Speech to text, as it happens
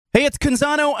Hey, it's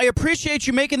Canzano. I appreciate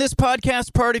you making this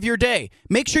podcast part of your day.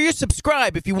 Make sure you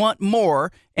subscribe if you want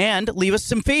more and leave us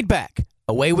some feedback.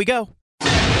 Away we go.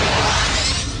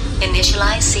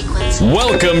 Initialize sequence.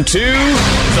 Welcome to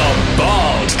The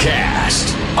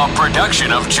Baldcast, a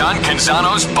production of John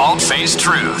Canzano's Bald-Faced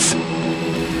Truth.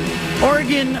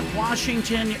 Oregon,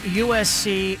 Washington,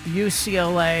 USC,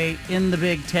 UCLA in the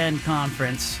Big Ten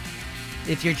Conference.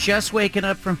 If you're just waking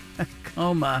up from a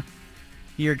coma,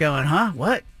 you're going, huh?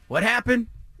 What? What happened?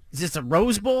 Is this a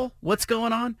Rose Bowl? What's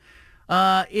going on?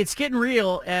 It's getting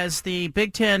real as the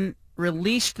Big Ten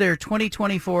released their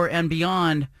 2024 and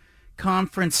beyond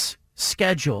conference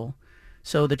schedule.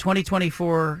 So the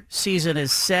 2024 season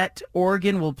is set.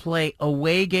 Oregon will play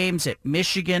away games at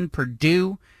Michigan,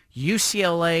 Purdue,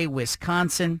 UCLA,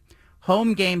 Wisconsin,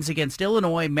 home games against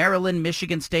Illinois, Maryland,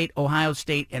 Michigan State, Ohio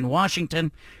State, and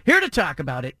Washington. Here to talk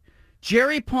about it,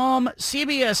 Jerry Palm,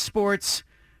 CBS Sports,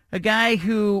 a guy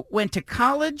who went to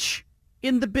college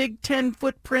in the Big Ten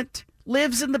footprint,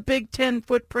 lives in the Big Ten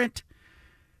footprint,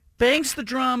 bangs the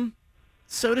drum,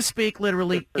 so to speak,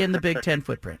 literally, in the Big Ten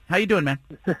footprint. How you doing, man?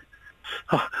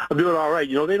 I'm doing all right.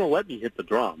 You know, they don't let me hit the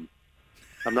drum.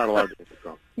 I'm not allowed to hit the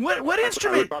drum. What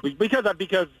instrument?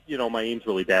 Because you know, my aim's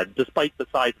really bad. Despite the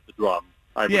size of the drum,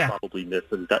 I would probably miss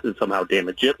and somehow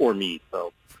damage it or me.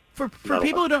 So. For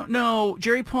people who don't know,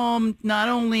 Jerry Palm, not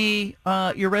only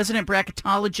your resident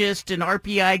bracketologist and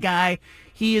RPI guy,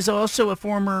 he is also a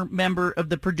former member of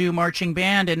the Purdue Marching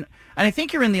Band, and I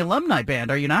think you're in the alumni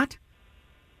band, are you not?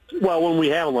 Well, when we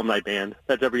have alumni band,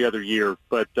 that's every other year.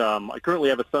 But I currently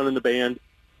have a son in the band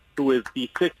who is the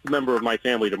sixth member of my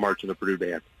family to march in the Purdue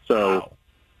band. So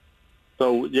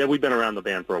yeah, we've been around the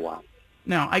band for a while.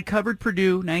 Now, I covered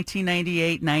Purdue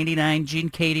 1998-99. Gene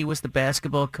Cady was the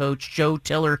basketball coach. Joe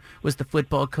Tiller was the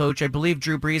football coach. I believe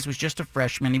Drew Brees was just a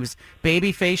freshman. He was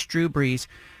baby-faced Drew Brees.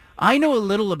 I know a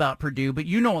little about Purdue, but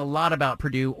you know a lot about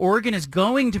Purdue. Oregon is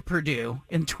going to Purdue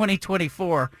in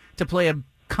 2024 to play a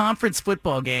conference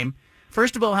football game.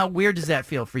 First of all, how weird does that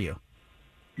feel for you?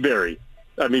 Very.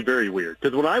 I mean, very weird.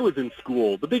 Because when I was in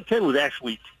school, the Big Ten was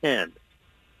actually 10,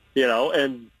 you know,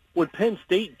 and when Penn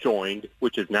State joined,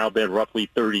 which has now been roughly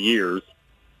 30 years,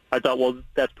 I thought, well,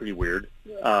 that's pretty weird.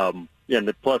 And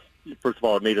plus, first of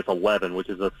all, it made us 11, which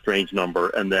is a strange number.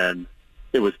 And then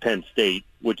it was Penn State,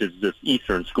 which is this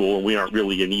Eastern school, and we aren't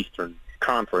really an Eastern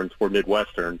conference. We're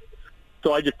Midwestern.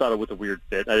 So I just thought it was a weird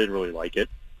fit. I didn't really like it.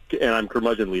 And I'm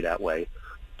curmudgeonly that way.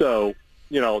 So,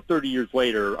 you know, 30 years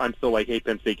later, I'm still like, hey,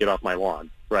 Penn State, get off my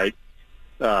lawn, right?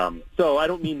 So I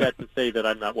don't mean that to say that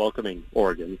I'm not welcoming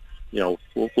Oregon. You know,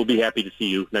 we'll be happy to see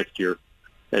you next year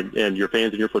and your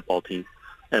fans and your football team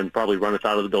and probably run us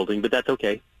out of the building, but that's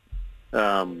okay.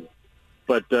 Yeah,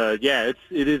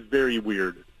 it is very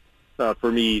weird for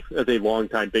me as a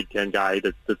longtime Big Ten guy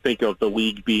to think of the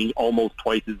league being almost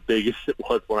twice as big as it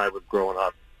was when I was growing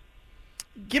up.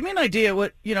 Give me an idea.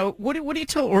 What do you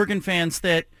tell Oregon fans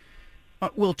that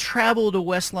will travel to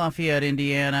West Lafayette,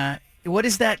 Indiana? What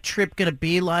is that trip going to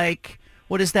be like?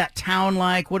 What is that town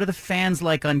like? What are the fans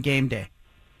like on game day?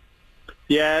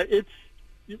 Yeah,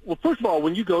 well, first of all,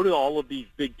 when you go to all of these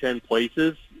Big Ten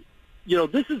places, you know,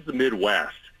 this is the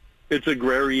Midwest. It's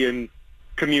agrarian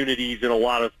communities in a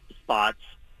lot of spots,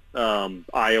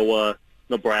 Iowa,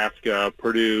 Nebraska,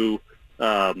 Purdue,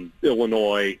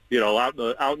 Illinois, you know,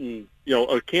 out in, you know,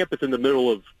 a campus in the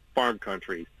middle of farm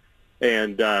country.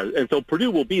 And so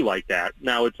Purdue will be like that.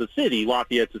 Now, it's a city,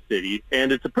 Lafayette's a city,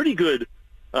 and it's a pretty good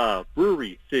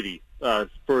brewery city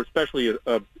for especially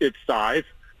its size.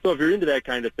 So if you're into that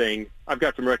kind of thing, I've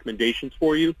got some recommendations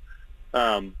for you.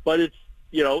 But it's,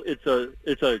 you know, it's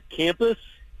a campus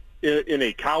in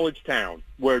a college town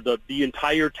where the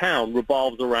entire town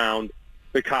revolves around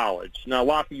the college. Now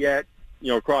Lafayette,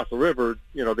 you know, across the river,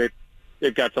 you know,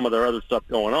 they've got some of their other stuff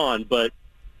going on, but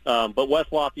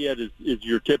West Lafayette is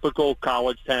your typical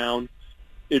college town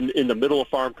in the middle of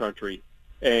farm country,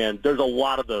 and there's a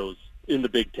lot of those in the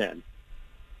Big Ten.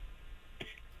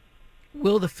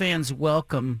 Will the fans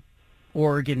welcome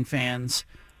Oregon fans,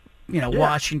 you know,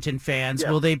 Washington fans?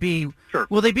 Yeah. Will they be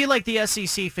like the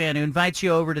SEC fan who invites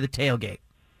you over to the tailgate?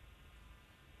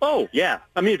 Oh, yeah.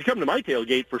 I mean, if you come to my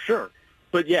tailgate, for sure.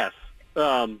 But yes,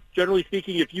 generally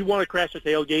speaking, if you want to crash a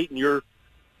tailgate and you're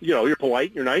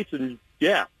polite, you're nice, and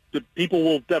yeah, the people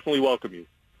will definitely welcome you.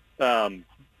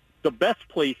 The best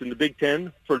place in the Big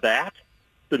Ten for that,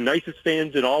 the nicest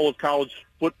fans in all of college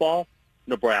football,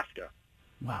 Nebraska.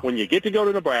 Wow. When you get to go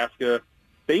to Nebraska,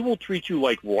 they will treat you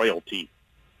like royalty.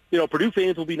 You know, Purdue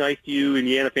fans will be nice to you,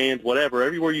 Indiana fans, whatever.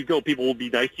 Everywhere you go, people will be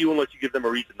nice to you unless you give them a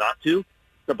reason not to.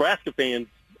 Nebraska fans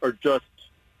are just,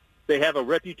 they have a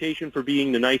reputation for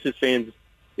being the nicest fans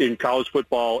in college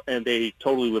football, and they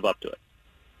totally live up to it.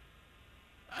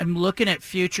 I'm looking at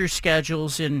future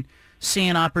schedules and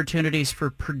seeing opportunities for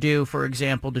Purdue, for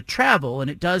example, to travel, and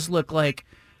it does look like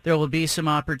there will be some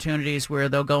opportunities where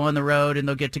they'll go on the road and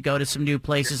they'll get to go to some new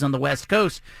places on the West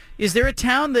Coast. Is there a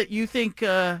town that you think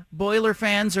Boiler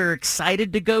fans are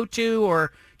excited to go to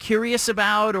or curious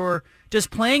about, or does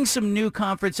playing some new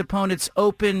conference opponents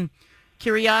open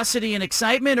curiosity and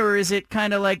excitement, or is it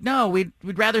kind of like, no, we'd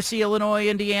rather see Illinois,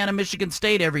 Indiana, Michigan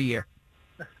State every year?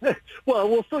 Well,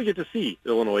 we'll still get to see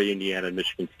Illinois, Indiana, and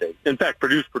Michigan State. In fact,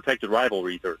 Purdue's protected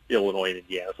rivalries are Illinois and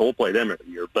Indiana, so we'll play them every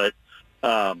year. But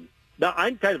now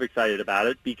I'm kind of excited about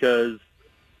it because,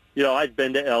 I've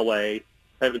been to L.A.,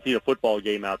 haven't seen a football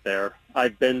game out there.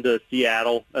 I've been to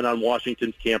Seattle and on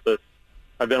Washington's campus.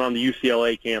 I've been on the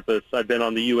UCLA campus. I've been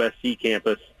on the USC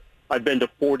campus. I've been to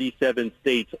 47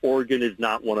 states. Oregon is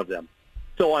not one of them.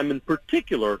 So I'm in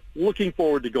particular looking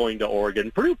forward to going to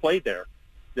Oregon. Purdue played there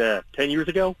 10 years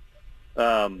ago.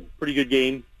 Pretty good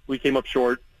game. We came up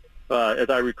short, as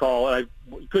I recall. I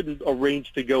couldn't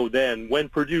arrange to go then. When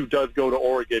Purdue does go to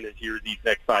Oregon here these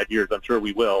next 5 years, I'm sure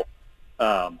we will.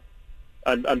 I'm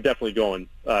definitely going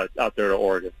out there to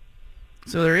Oregon.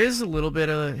 So there is a little bit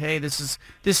of, hey, this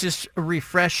is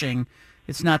refreshing.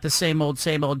 It's not the same old,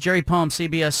 same old. Jerry Palm,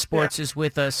 CBS Sports, is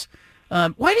with us.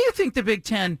 Why do you think the Big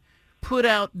Ten put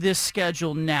out this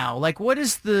schedule now? Like, what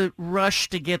is the rush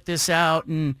to get this out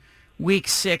in week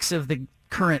 6 of the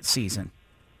current season?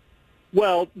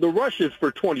 Well, the rush is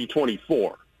for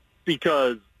 2024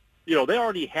 because, they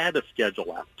already had a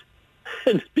schedule out.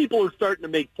 And people are starting to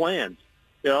make plans.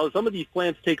 Some of these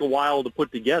plans take a while to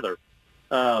put together.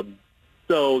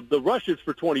 So the rush is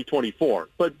for 2024.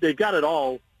 But they've got it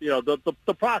all.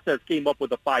 The process came up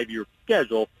with a 5-year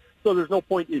schedule, so there's no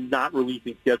point in not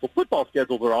releasing schedules. Football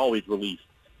schedules are always released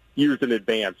years in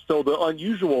advance. So the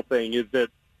unusual thing is that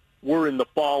we're in the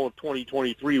fall of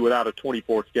 2023 without a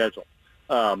 24 schedule.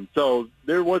 So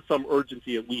there was some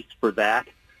urgency at least for that,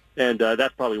 and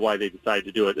that's probably why they decided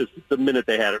to do it. It's the minute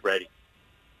they had it ready.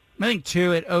 I think,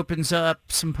 too, it opens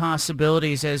up some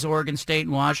possibilities as Oregon State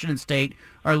and Washington State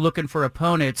are looking for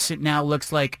opponents. It now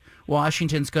looks like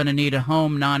Washington's going to need a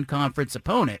home non-conference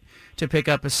opponent to pick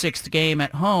up a 6th game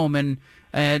at home,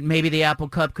 and maybe the Apple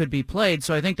Cup could be played.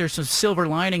 So I think there's some silver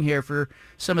lining here for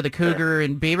some of the Cougar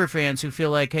and Beaver fans who feel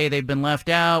like, hey, they've been left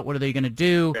out. What are they going to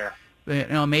do?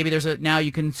 Maybe now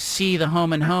you can see the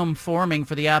home and home forming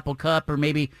for the Apple Cup, or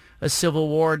maybe a civil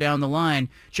war down the line.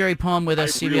 Jerry Palm with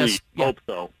us, I CBS. Really hope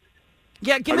so.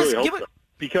 Yeah, give us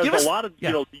because a lot of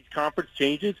these conference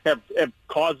changes have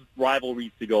caused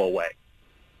rivalries to go away,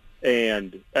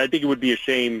 and I think it would be a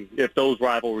shame if those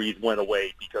rivalries went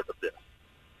away because of this.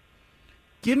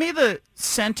 Give me the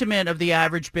sentiment of the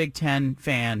average Big Ten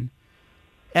fan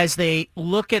as they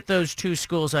look at those two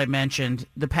schools I mentioned,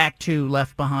 the Pac-2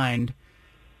 left behind.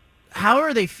 How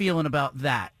are they feeling about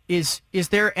that? Is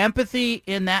there empathy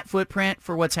in that footprint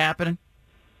for what's happening?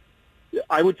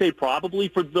 I would say probably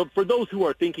for those who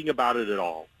are thinking about it at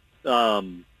all,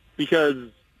 because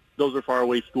those are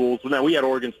faraway schools. Now, we had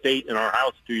Oregon State in our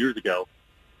house 2 years ago.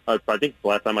 I think the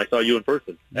last time I saw you in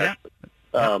person. Yeah.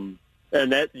 And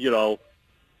that,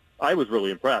 I was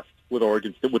really impressed with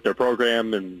Oregon State, with their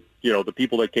program, and the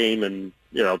people that came, and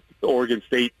Oregon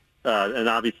State, and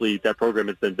obviously that program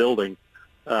has been building.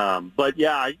 But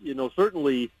yeah,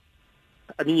 certainly.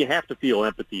 I mean, you have to feel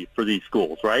empathy for these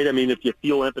schools, right? I mean, if you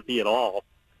feel empathy at all,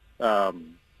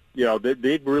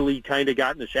 they've really kind of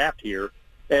gotten the shaft here,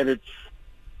 and it's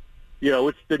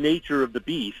the nature of the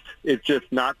beast. It's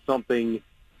just not something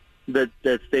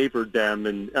that favored them,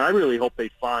 and I really hope they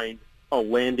find a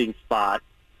landing spot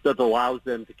that allows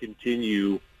them to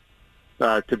continue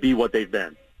to be what they've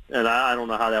been. And I don't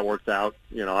know how that works out.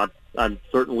 I'm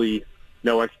certainly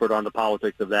no expert on the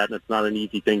politics of that, and it's not an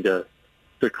easy thing to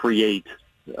create.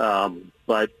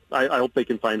 But I hope they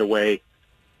can find a way.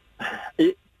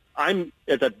 I'm,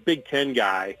 as a Big Ten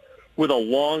guy, with a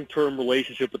long-term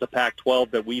relationship with the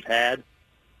Pac-12 that we've had,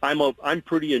 I'm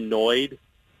pretty annoyed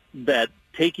that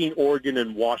taking Oregon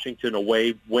and Washington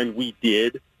away when we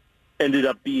did ended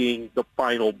up being the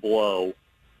final blow.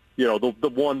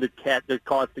 The one that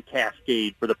caused the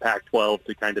cascade for the Pac-12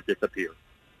 to kind of disappear.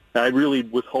 I really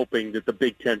was hoping that the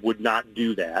Big Ten would not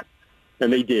do that,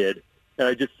 and they did. And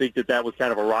I just think that was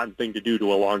kind of a rotten thing to do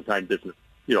to a longtime business,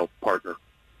 partner.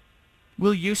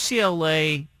 Will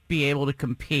UCLA be able to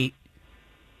compete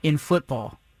in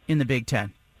football in the Big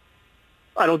Ten?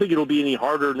 I don't think it'll be any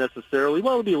harder necessarily.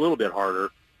 Well, it'll be a little bit harder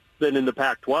than in the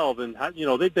Pac-12,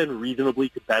 and they've been reasonably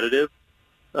competitive.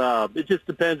 It just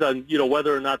depends on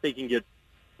whether or not they can get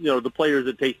the players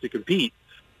it takes to compete.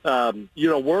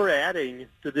 We're adding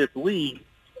to this league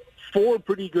 4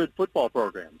 pretty good football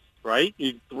programs, right?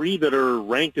 3 that are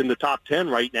ranked in the top 10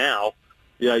 right now.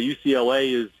 Yeah,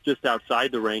 UCLA is just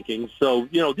outside the rankings. So,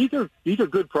 these are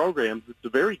good programs. It's a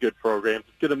very good program.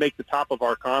 It's going to make the top of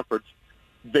our conference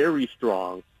very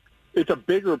strong. It's a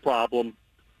bigger problem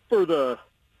for the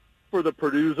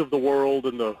Purdues of the world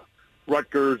and the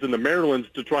Rutgers and the Marylands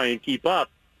to try and keep up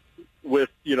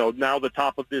with, now the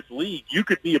top of this league. You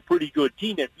could be a pretty good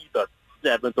team and be the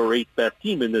 7th or 8th best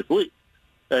team in this league.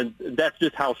 And that's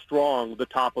just how strong the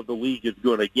top of the league is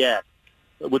going to get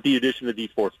with the addition of these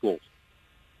 4 schools.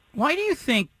 Why do you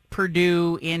think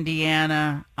Purdue,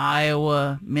 Indiana,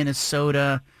 Iowa,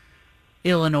 Minnesota,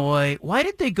 Illinois, why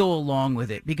did they go along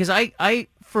with it? Because I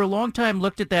for a long time,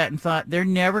 looked at that and thought they're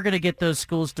never going to get those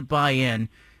schools to buy in.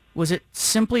 Was it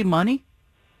simply money?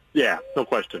 Yeah, no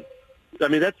question. I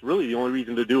mean, that's really the only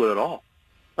reason to do it at all.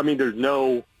 I mean, there's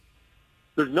no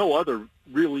other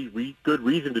really good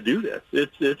reason to do this.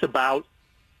 It's about,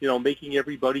 making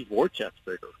everybody's war chest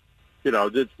bigger.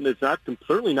 It's not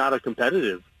certainly not a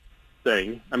competitive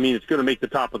thing. I mean, it's going to make the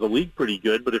top of the league pretty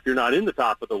good, but if you're not in the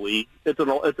top of the league, it's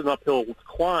an uphill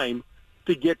climb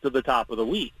to get to the top of the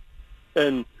league.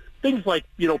 And things like,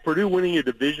 Purdue winning a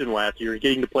division last year and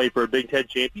getting to play for a Big Ten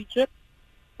championship,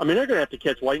 I mean, they're going to have to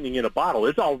catch lightning in a bottle.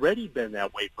 It's already been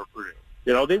that way for Purdue.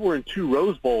 They were in 2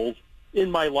 Rose Bowls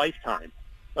in my lifetime,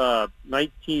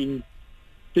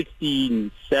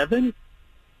 1967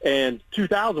 and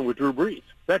 2000 with Drew Brees.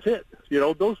 That's it.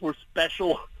 Those were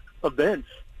special events,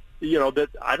 that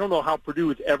I don't know how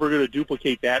Purdue is ever going to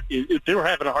duplicate that. If they were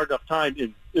having a hard enough time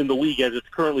in the league as it's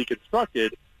currently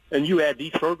constructed, and you add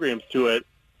these programs to it,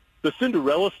 the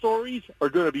Cinderella stories are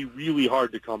going to be really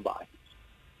hard to come by.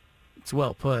 It's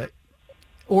well put.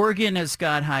 Oregon has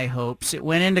got high hopes. It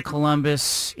went into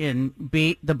Columbus and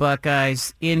beat the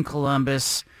Buckeyes in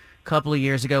Columbus a couple of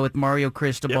years ago with Mario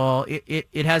Cristobal. Yep.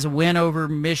 It has a win over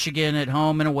Michigan at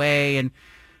home and away.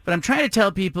 But I'm trying to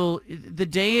tell people the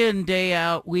day in, day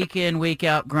out, week in, week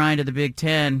out grind of the Big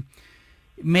Ten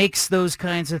makes those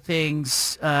kinds of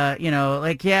things,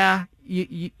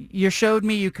 you showed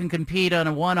me you can compete on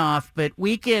a one-off, but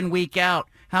week in, week out,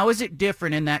 how is it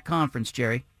different in that conference,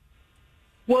 Jerry?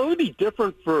 Well, it would be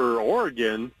different for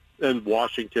Oregon and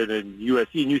Washington and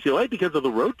USC and UCLA because of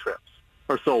the road trips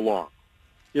are so long.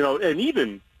 And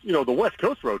even, the West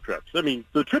Coast road trips. I mean,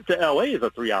 the trip to L.A. is a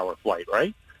 3-hour flight,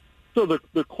 right? So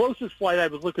the closest flight, I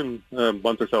was looking a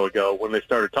month or so ago when they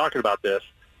started talking about this,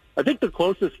 I think the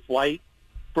closest flight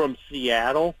from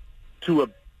Seattle to a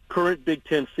current Big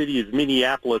Ten city is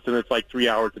Minneapolis, and it's like 3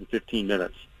 hours and 15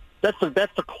 minutes. That's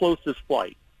the closest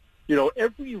flight.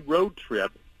 Every road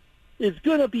trip is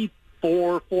going to be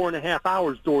 4.5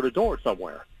 hours door to door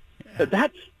somewhere. Yeah.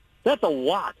 That's a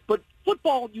lot. But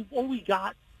football, you've only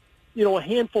got, a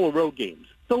handful of road games.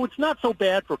 So it's not so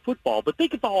bad for football, but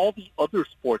think about all the other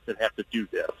sports that have to do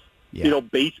this. Yeah.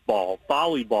 Baseball,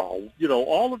 volleyball,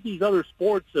 all of these other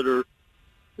sports that are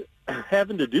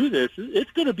having to do this.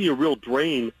 It's going to be a real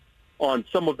drain on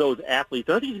some of those athletes.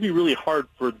 I think it's going to be really hard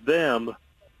for them,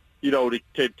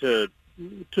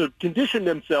 to condition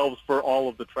themselves for all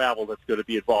of the travel that's going to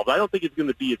be involved. I don't think it's going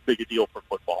to be as big a deal for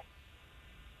football.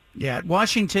 Yeah,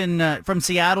 Washington from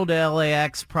Seattle to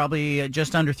LAX, probably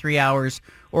just under 3 hours.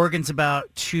 Oregon's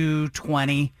about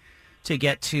 2:20 to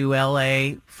get to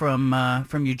LA from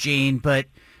Eugene. But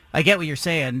I get what you're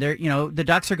saying. The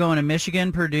Ducks are going to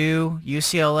Michigan, Purdue,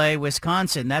 UCLA,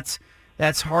 Wisconsin. That's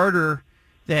harder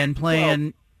than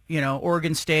playing,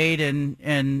 Oregon State and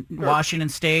sure. Washington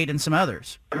State and some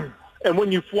others. And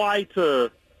when you fly to,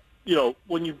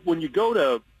 when you go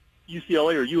to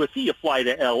UCLA or USC, you fly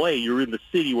to LA, you're in the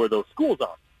city where those schools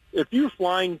are. If you're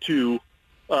flying to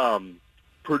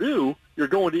Purdue, you're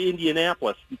going to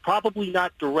Indianapolis, probably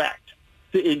not direct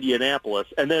to Indianapolis,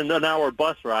 and then an hour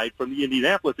bus ride from the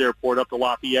Indianapolis airport up to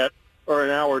Lafayette, or an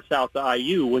hour south to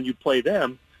IU when you play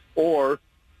them. Or,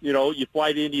 you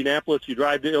fly to Indianapolis, you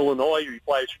drive to Illinois, or you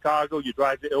fly to Chicago, you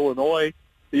drive to Illinois.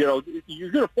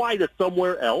 You're going to fly to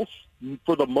somewhere else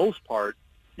for the most part.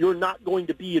 You're not going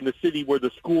to be in the city where the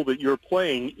school that you're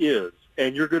playing is,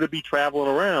 and you're going to be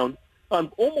traveling around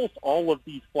on almost all of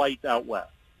these flights out west.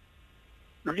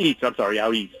 Out east.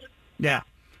 Yeah.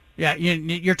 Yeah,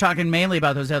 you're talking mainly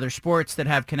about those other sports that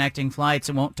have connecting flights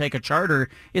and won't take a charter.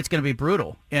 It's going to be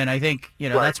brutal. And I think,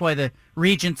 right. That's why the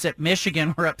regents at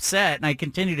Michigan were upset, and I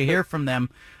continue to hear from them.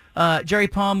 Jerry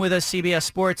Palm with us, CBS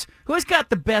Sports. Who has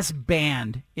got the best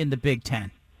band in the Big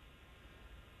Ten?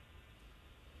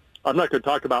 I'm not going to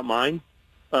talk about mine.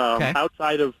 Okay.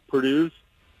 Outside of Purdue's,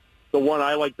 the one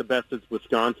I like the best is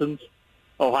Wisconsin's.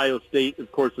 Ohio State,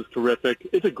 of course, is terrific.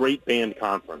 It's a great band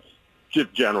conference,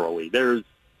 just generally. There's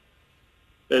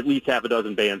at least half a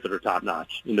dozen bands that are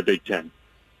top-notch in the Big Ten.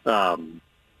 But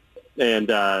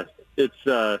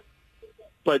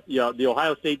the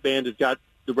Ohio State band has got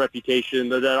the reputation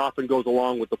that often goes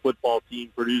along with the football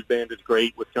team. Purdue's band is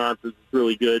great. Wisconsin's is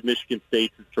really good. Michigan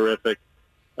State's is terrific.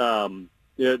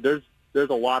 There's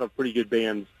a lot of pretty good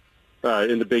bands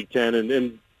in the Big Ten,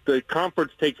 and the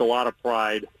conference takes a lot of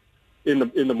pride in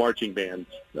the marching bands.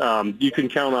 You can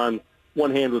count on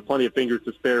one hand with plenty of fingers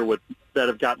to spare that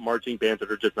have got marching bands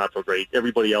that are just not so great.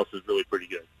 Everybody else is really pretty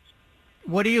good.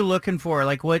 What are you looking for?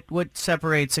 Like, what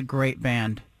separates a great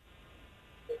band?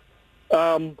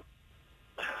 Sound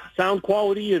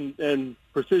quality and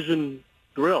precision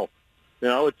drill.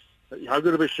 It's how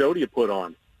good of a show do you put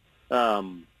on? I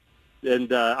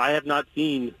have not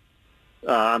seen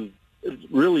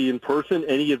really in person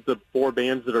any of the 4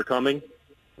 bands that are coming.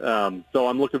 So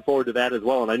I'm looking forward to that as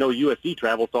well. And I know USC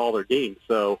travels to all their games,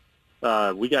 so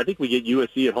I think we get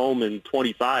USC at home in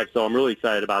 25. So I'm really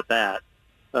excited about that.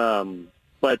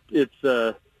 But it's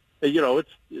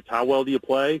how well do you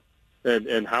play,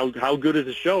 and how good is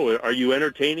the show? Are you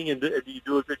entertaining, and do you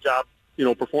do a good job,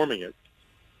 performing it?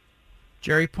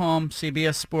 Jerry Palm,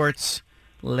 CBS Sports,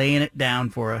 laying it down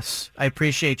for us. I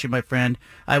appreciate you, my friend.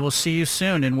 I will see you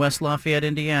soon in West Lafayette,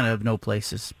 Indiana, of no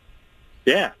places.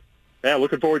 Yeah,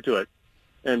 looking forward to it.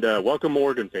 And welcome,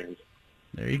 Oregon fans.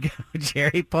 There you go,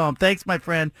 Jerry Palm. Thanks, my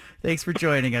friend. Thanks for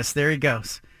joining us. There he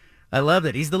goes. I love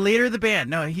it. He's the leader of the band.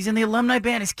 No, he's in the alumni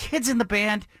band. His kid's in the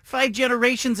band. 5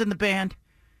 generations in the band.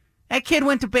 That kid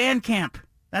went to band camp.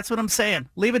 That's what I'm saying.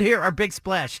 Leave it here. Our big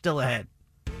splash still ahead.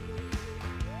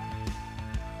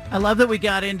 I love that we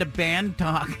got into band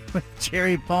talk with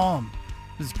Jerry Palm.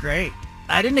 It was great.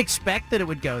 I didn't expect that it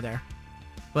would go there,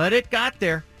 but it got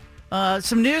there.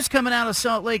 Some news coming out of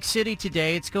Salt Lake City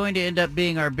today. It's going to end up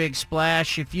being our big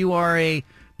splash. If you are a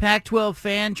Pac-12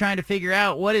 fan trying to figure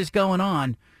out what is going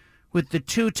on with the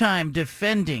 2-time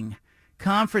defending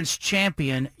conference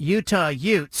champion Utah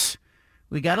Utes,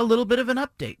 we got a little bit of an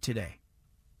update today.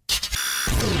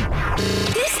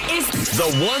 This is the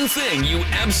one thing you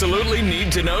absolutely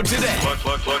need to know today. Look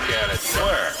at it.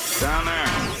 Where? Down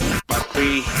there.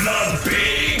 Puppy. The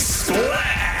Big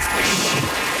Splash.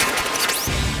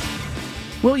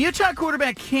 Well, Utah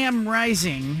quarterback Cam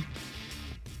Rising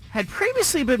had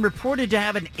previously been reported to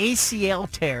have an ACL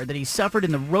tear that he suffered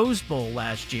in the Rose Bowl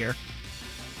last year.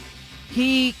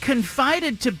 He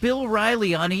confided to Bill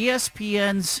Riley on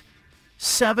ESPN's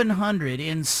 700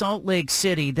 in Salt Lake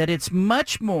City that it's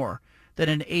much more than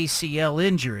an ACL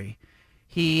injury.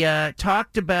 He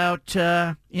talked about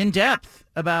in depth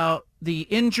about the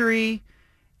injury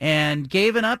and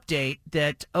gave an update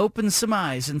that opened some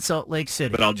eyes in Salt Lake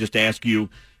City. But I'll just ask you,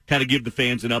 kind of give the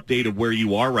fans an update of where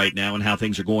you are right now and how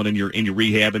things are going in your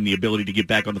rehab and the ability to get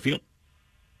back on the field.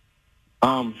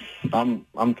 I'm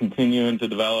continuing to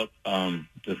develop.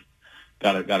 Just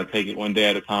gotta take it one day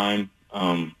at a time.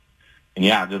 And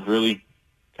yeah, just really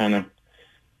kind of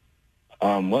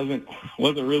wasn't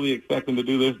really expecting to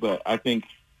do this, but I think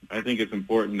it's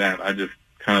important that I just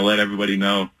kind of let everybody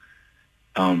know.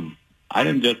 I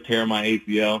didn't just tear my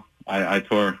ACL. I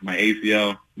tore my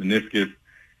ACL, meniscus,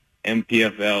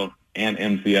 MPFL, and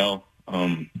MCL.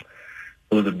 It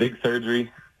was a big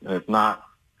surgery, and it's not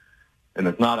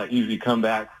an easy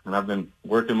comeback. And I've been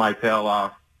working my tail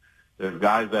off. There's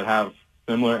guys that have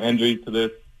similar injuries to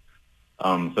this,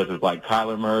 such as like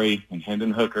Kyler Murray and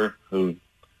Hendon Hooker, who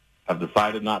have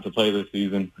decided not to play this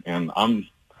season. And I'm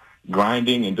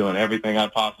grinding and doing everything I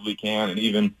possibly can, and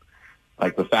even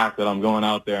like the fact that I'm going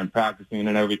out there and practicing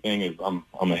and everything is I'm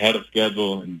ahead of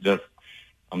schedule, and just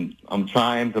I'm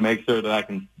trying to make sure that I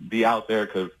can be out there,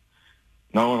 because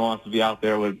no one wants to be out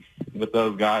there with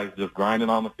those guys just grinding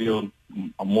on the field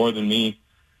more than me.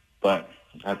 But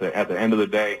at the end of the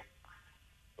day,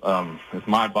 it's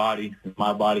my body.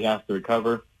 My body has to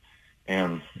recover,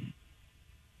 and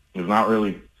there's not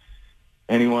really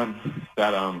anyone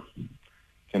that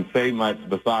can say much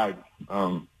besides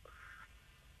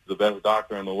the best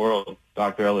doctor in the world,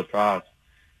 Dr. Ellis Ross,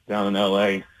 down in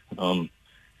L.A.,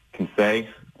 can say.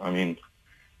 I mean,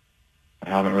 I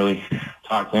haven't really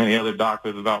talked to any other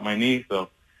doctors about my knee, so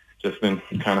just been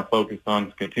kind of focused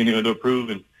on continuing to improve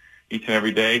and each and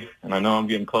every day, and I know I'm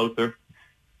getting closer.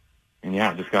 And,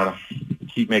 yeah, just got to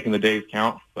keep making the days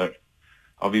count, but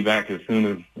I'll be back as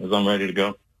soon as I'm ready to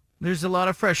go. There's a lot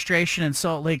of frustration in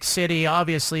Salt Lake City,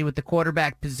 obviously, with the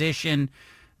quarterback position.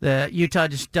 The Utah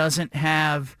just doesn't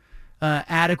have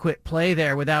adequate play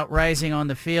there without Rising on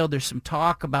the field. There's some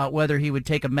talk about whether he would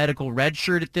take a medical red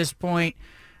shirt at this point.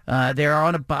 They're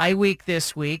on a bye week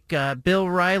this week. Bill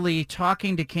Riley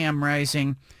talking to Cam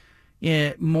Rising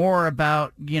more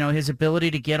about, his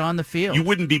ability to get on the field. You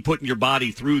wouldn't be putting your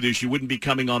body through this. You wouldn't be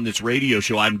coming on this radio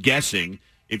show, I'm guessing,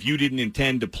 if you didn't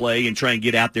intend to play and try and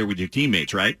get out there with your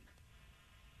teammates, right?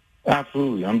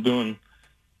 Absolutely. I'm doing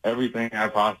everything I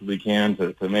possibly can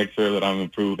to make sure that I'm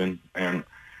improving. And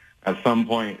at some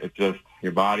point, it's just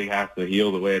your body has to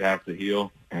heal the way it has to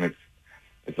heal. And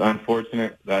it's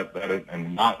unfortunate that it,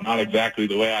 and not exactly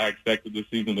the way I expected the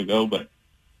season to go, but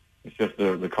it's just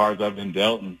the cards I've been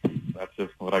dealt, and that's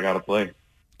just what I got to play.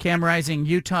 Cam Rising,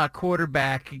 Utah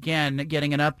quarterback, again,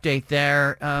 getting an update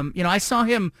there. I saw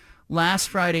him last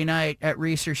Friday night at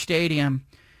Reser Stadium.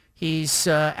 He's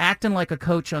acting like a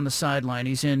coach on the sideline.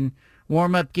 He's in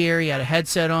warm-up gear. He had a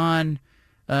headset on.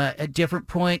 At different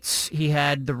points, he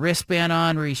had the wristband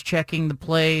on where he's checking the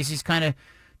plays. He's kind of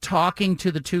talking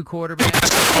to the two quarterbacks.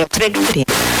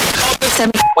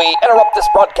 We interrupt this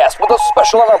broadcast with a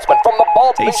special announcement from the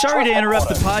Bald Hey, Faced sorry to Truth interrupt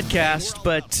the Reporter. podcast,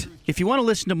 but if you want to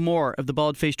listen to more of the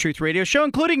Bald Faced Truth Radio Show,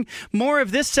 including more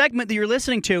of this segment that you're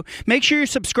listening to, make sure you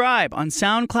subscribe on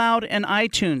SoundCloud and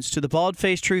iTunes to the Bald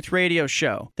Faced Truth Radio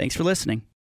Show. Thanks for listening.